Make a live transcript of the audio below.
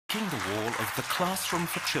breaking the wall of the Classroom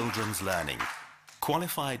for Children's Learning,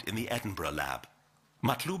 qualified in the Edinburgh Lab.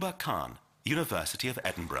 Matluba Khan, University of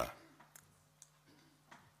Edinburgh.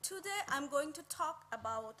 Today I'm going to talk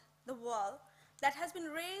about the wall that has been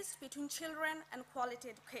raised between children and quality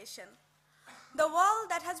education. The wall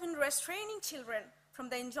that has been restraining children from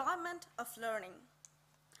the enjoyment of learning.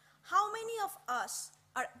 How many of us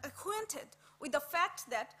are acquainted with the fact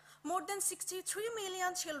that more than 63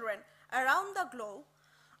 million children around the globe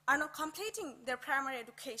are not completing their primary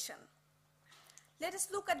education? Let us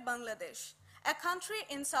look at Bangladesh, a country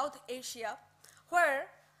in South Asia where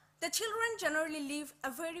the children generally live a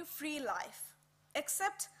very free life,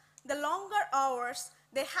 except the longer hours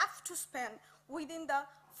they have to spend within the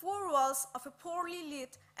four walls of a poorly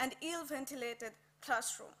lit and ill-ventilated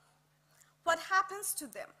classroom. What happens to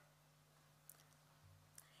them?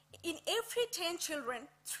 In every 10 children,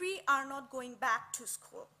 3 are not going back to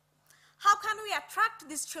school. How can we attract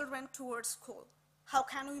these children towards school? How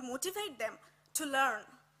can we motivate them to learn?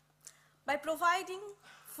 By providing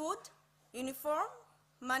food, uniform,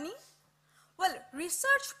 money? Well,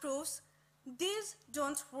 research proves these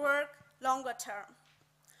don't work longer term.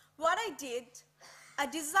 What I did, I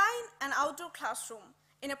designed an outdoor classroom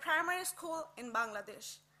in a primary school in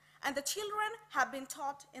Bangladesh, and the children have been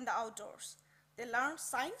taught in the outdoors. They learned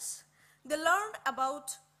science, they learned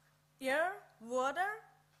about air, water,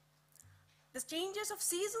 the changes of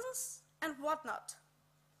seasons, and whatnot.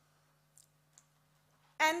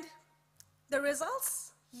 And the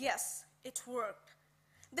results? Yes, it worked.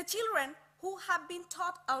 The children who have been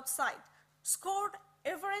taught outside scored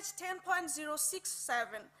average 10.067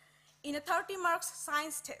 in a 30 marks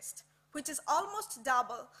science test, which is almost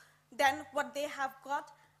double than what they have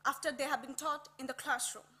got after they have been taught in the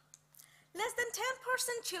classroom. Less than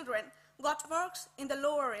 10% children got marks in the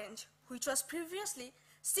lower range, which was previously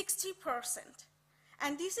 60%.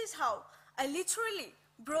 And this is how I literally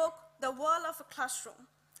broke the wall of a classroom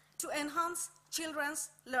to enhance children's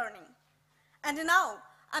learning. And now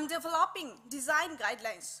I'm developing design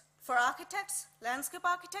guidelines for architects, landscape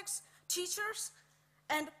architects, teachers,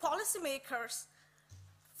 and policymakers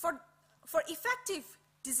for effective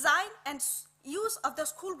design and use of the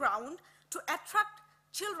school ground to attract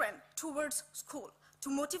children towards school,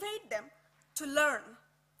 to motivate them to learn.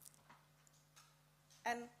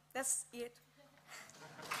 And that's it.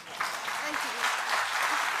 Thank you.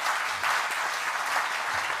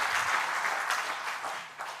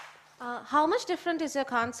 How much different is your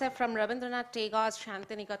concept from Rabindranath Tagore's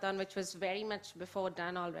Shantiniketan, which was very much before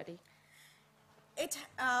done already?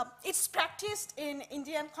 It's practiced in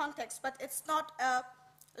Indian context, but it's not,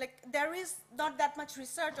 there is not that much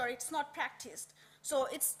research, or it's not practiced. So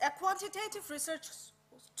it's a quantitative research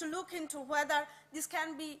to look into whether this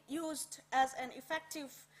can be used as an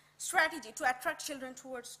effective strategy to attract children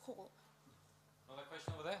towards school. Another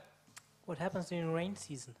question over there. What happens during rain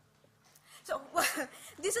season? So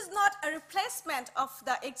this is not a replacement of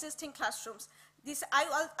the existing classrooms.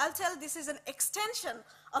 I'll tell this is an extension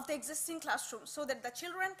of the existing classroom so that the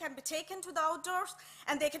children can be taken to the outdoors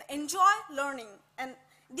and they can enjoy learning. And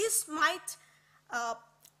this might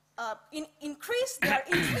increase their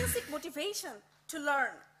intrinsic motivation to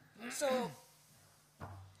learn. So,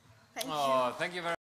 thank you. Thank you very much.